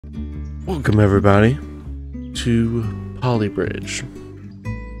Welcome everybody to Polybridge.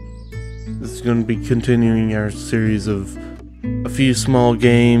 This is going to be continuing our series of a few small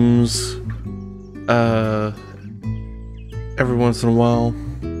games every once in a while.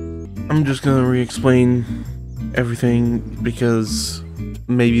 I'm just going to re-explain everything because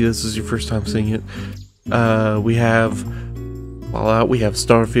maybe this is your first time seeing it. We have Fallout, we have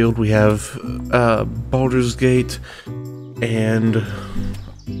Starfield, we have Baldur's Gate, and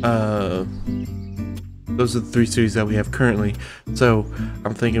those are the three series that we have currently. So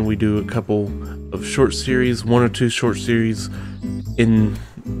I'm thinking we do a couple of short series, one or two short series in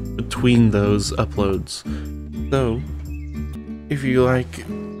between those uploads. So if you like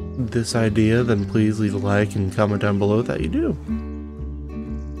this idea, then please leave a like and comment down below that you do.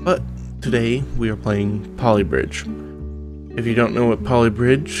 But today we are playing Polybridge. If you don't know what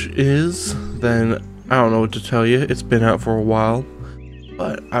Polybridge is, then I don't know what to tell you. It's been out for a while,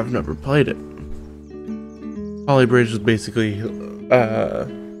 but I've never played it. Polybridge is basically a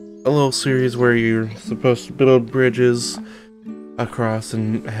little series where you're supposed to build bridges across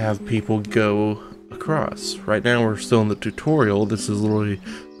and have people go across. Right now we're still in the tutorial. This is literally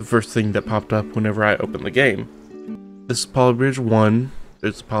the first thing that popped up whenever I opened the game. This is Polybridge 1,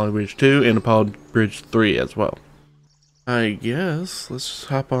 there's Polybridge 2, and a Polybridge 3 as well. I guess let's just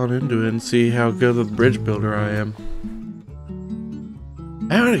hop on into it and see how good of a bridge builder I am.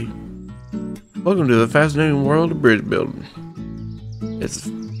 Howdy! Welcome to the fascinating world of bridge building. It's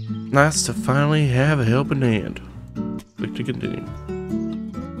nice to finally have a helping hand. Click to continue.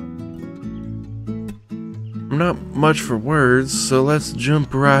 I'm not much for words, so let's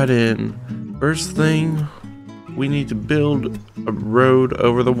jump right in. First thing, we need to build a road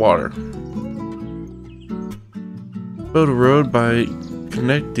over the water. Build a road by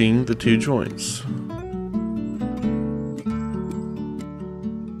connecting the two joints.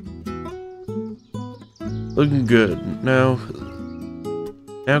 Looking good. Now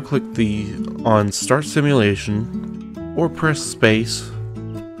click on Start Simulation, or press space.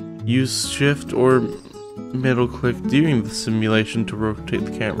 Use Shift or middle click during the simulation to rotate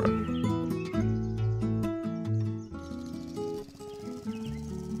the camera.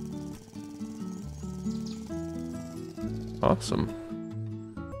 Awesome.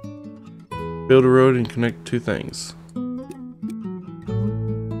 Build a road and connect two things.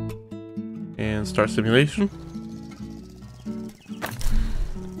 And start simulation.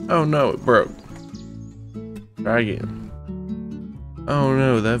 Oh no, it broke. Try again. Oh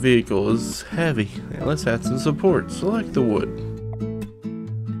no, that vehicle is heavy. Yeah, let's add some support. Select the wood.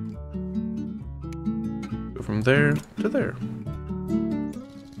 Go from there to there.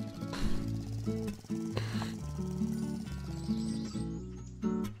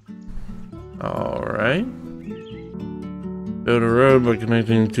 Alright. Build a road by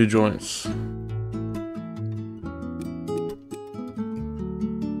connecting two joints.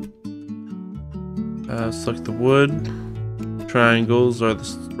 Select the wood. Triangles are the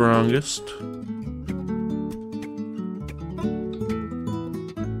strongest.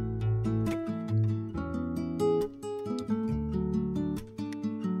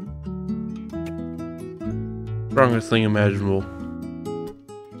 Strongest thing imaginable.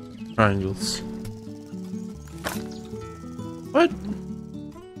 Triangles. What?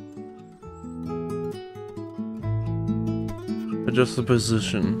 Adjust the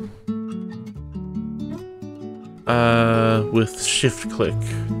position. With shift click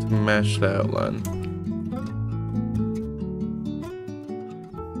to match the outline.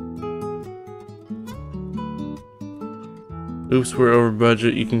 Oops, we're over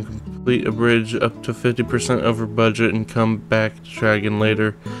budget. You can complete a bridge up to 50% over budget and come back to try again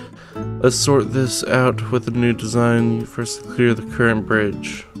later. Let's sort this out with a new design. First, clear the current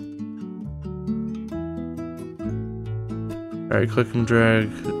bridge. Alright, click and drag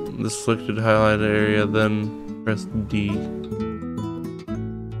the selected highlighted area, then press D.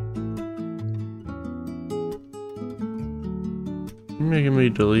 You're making me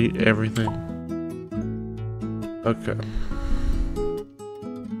delete everything. Okay.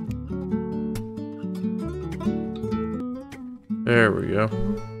 There we go.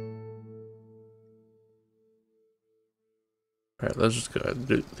 Alright, let's just go ahead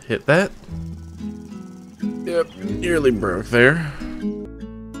and hit that. Yep, nearly broke there.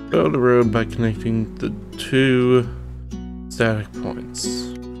 Build a road by connecting the two static points.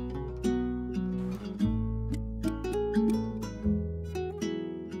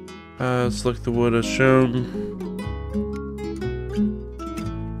 Select the wood as shown.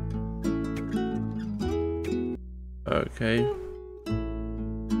 Okay.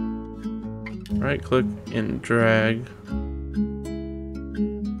 Right click and drag.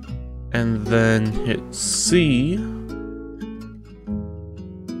 and then hit C.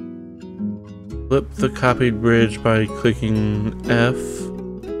 Flip the copied bridge by clicking F,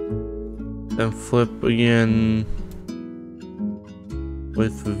 then flip again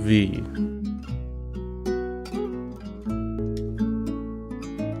with V.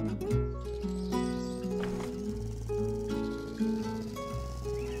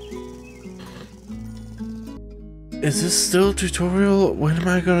 Is this still a tutorial? When am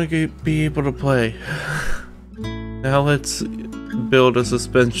I gonna be able to play? Now let's build a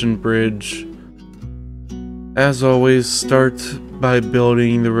suspension bridge. As always, start by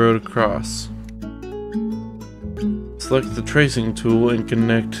building the road across. Select the tracing tool and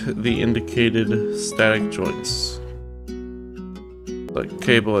connect the indicated static joints. Select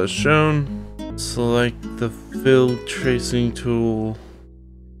cable as shown. Select the fill tracing tool.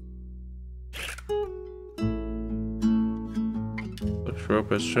 Select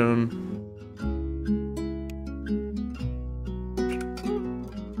rope as shown.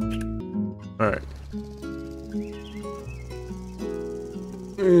 Alright.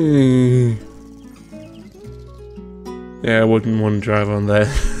 Yeah, I wouldn't want to drive on that.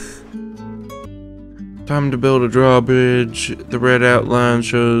 Time to build a drawbridge. The red outline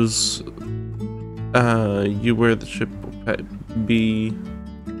shows you where the ship will be.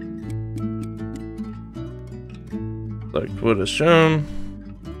 Like what is shown.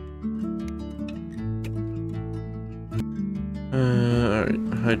 Alright,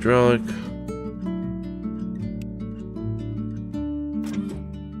 hydraulic.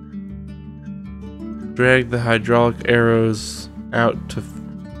 Drag the hydraulic arrows out to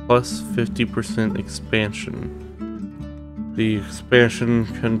plus 50% expansion. The expansion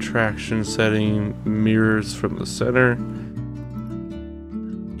contraction setting mirrors from the center.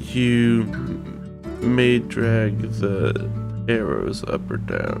 You may drag the arrows up or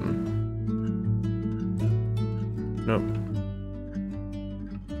down. Nope.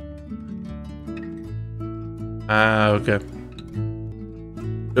 Okay.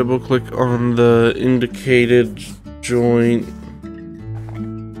 Double click on the indicated joint.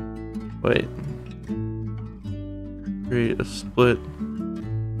 Wait. Create a split.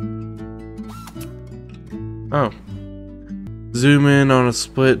 Oh. Zoom in on a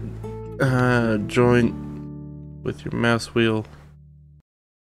split joint with your mouse wheel.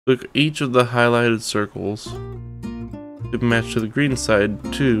 Click each of the highlighted circles to match to the green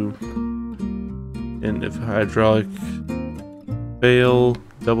side too. And if hydraulic fail,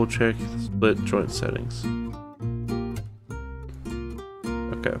 double check the split joint settings.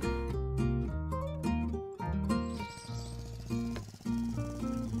 Okay.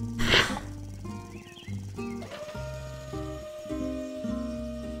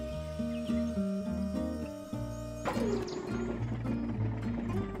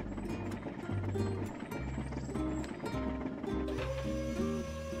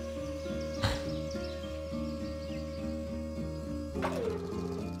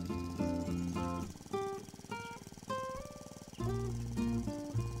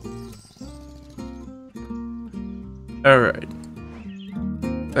 Alright.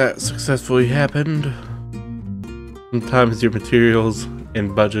 That successfully happened. Sometimes your materials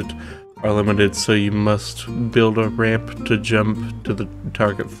and budget are limited, so you must build a ramp to jump to the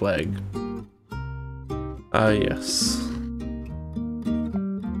target flag. Ah, yes.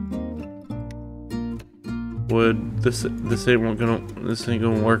 Would this ain't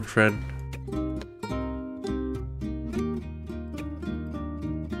gonna work, friend.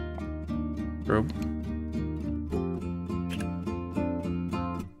 Rope.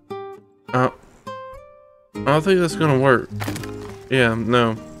 I don't think that's gonna work. Yeah,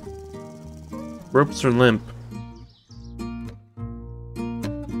 no. Ropes are limp.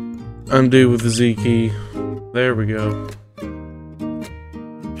 Undo with the Z key. There we go.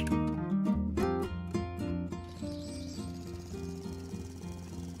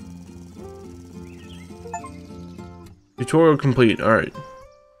 Tutorial complete. Alright.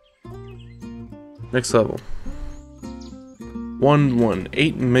 Next level.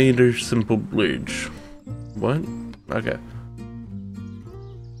 8 meter simple bridge. What? Okay.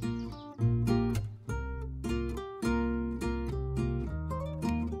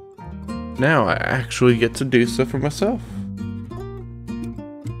 Now I actually get to do stuff for myself.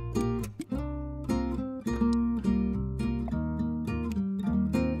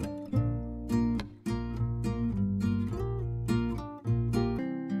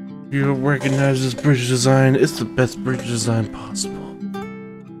 You recognize this bridge design? It's the best bridge design possible.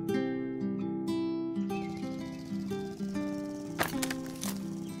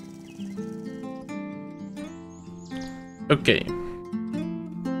 Okay.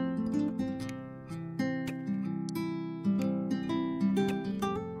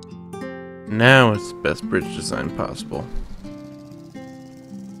 Now it's the best bridge design possible.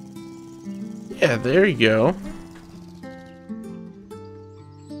 Yeah, there you go.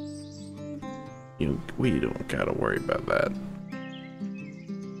 We don't gotta worry about that.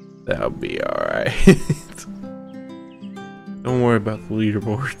 That'll be alright. Don't worry about the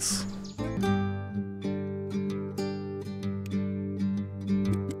leaderboards.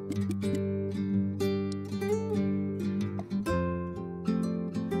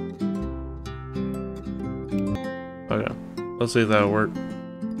 Okay, let's see if that'll work.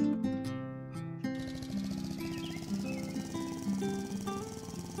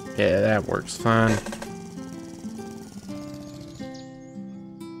 Yeah, that works fine.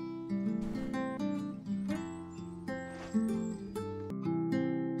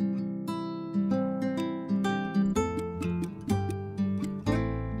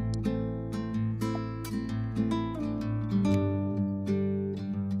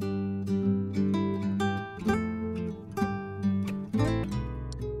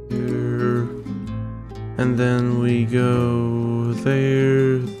 Here, and then we go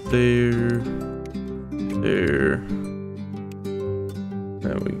there, there, there.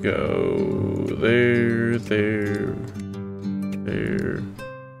 Then we go there, there, there,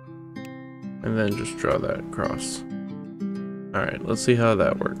 and then just draw that across. Alright, let's see how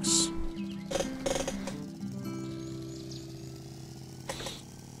that works.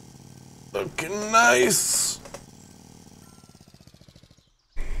 Looking nice.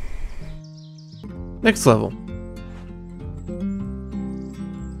 Next level.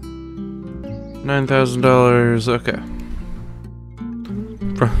 $9,000. Okay.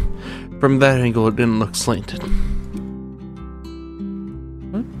 From that angle, it didn't look slanted.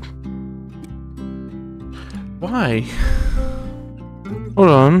 What? Why? Hold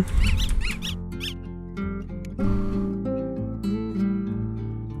on.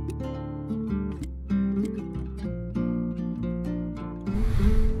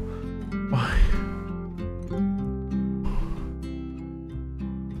 Why?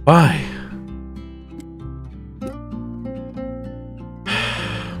 Why?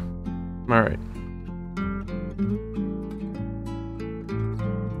 All right.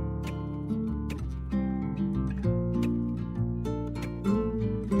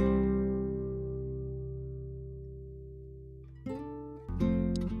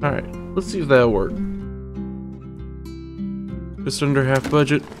 All right. Let's see if that'll work. Just under half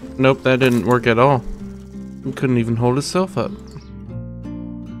budget. Nope, that didn't work at all. It couldn't even hold itself up.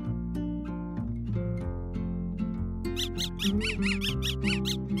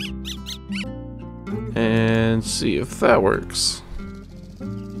 And see if that works.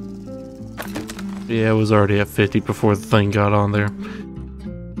 Yeah, it was already at 50 before the thing got on there.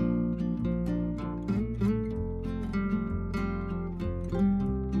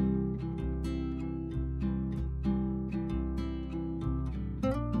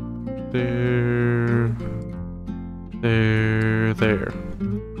 There.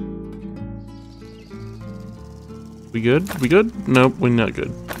 We good? We good? Nope, we're not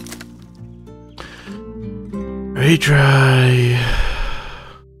good. Retry.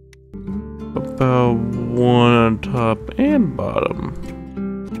 About one on top and bottom.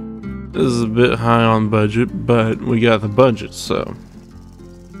 This is a bit high on budget, but we got the budget, so.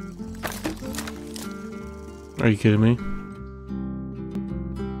 Are you kidding me?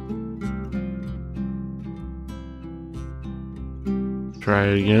 Try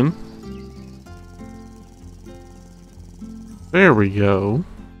it again. There we go.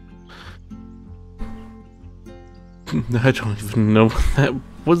 I don't even know what that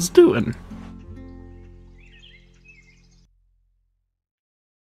was doing.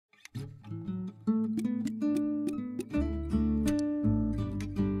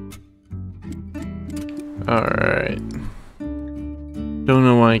 Alright. Don't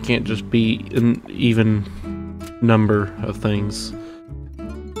know why it can't just be an even number of things.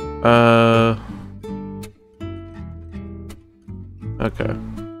 Okay.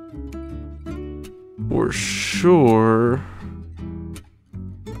 For sure.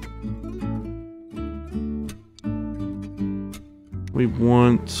 We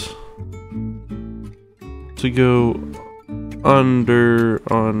want to go under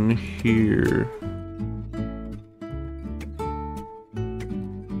on here.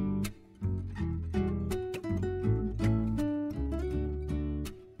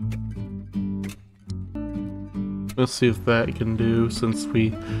 Let's see if that can do, since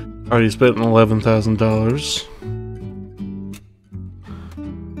we already spent $11,000.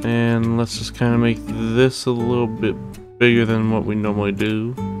 And let's just kind of make this a little bit bigger than what we normally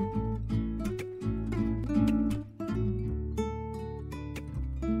do.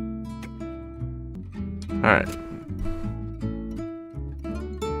 Alright.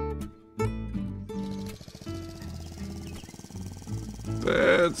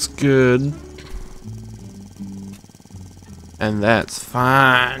 That's good. And that's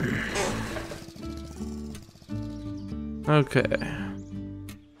fine. Okay.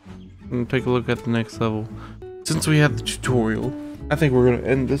 I'm gonna take a look at the next level. Since we have the tutorial, I think we're gonna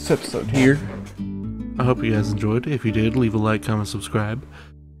end this episode here. I hope you guys enjoyed. If you did, leave a like, comment, subscribe.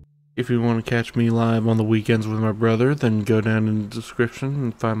 If you want to catch me live on the weekends with my brother, then go down in the description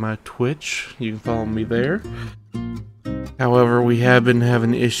and find my Twitch. You can follow me there. However, we have been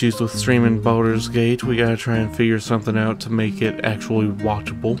having issues with streaming Baldur's Gate. We gotta try and figure something out to make it actually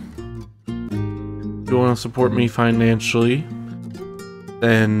watchable. If you want to support me financially,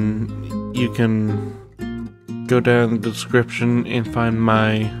 then you can go down in the description and find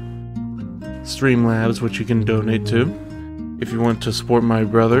my Streamlabs, which you can donate to. If you want to support my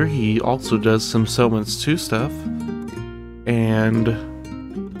brother, he also does some Settlements 2 stuff, and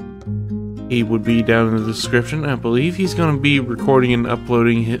he would be down in the description. I believe he's going to be recording and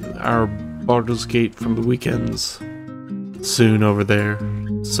uploading our Baldur's Gate from the weekends soon over there.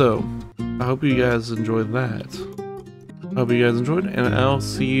 So, I hope you guys enjoyed that. I hope you guys enjoyed, and I'll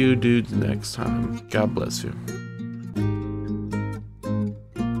see you dudes next time. God bless you.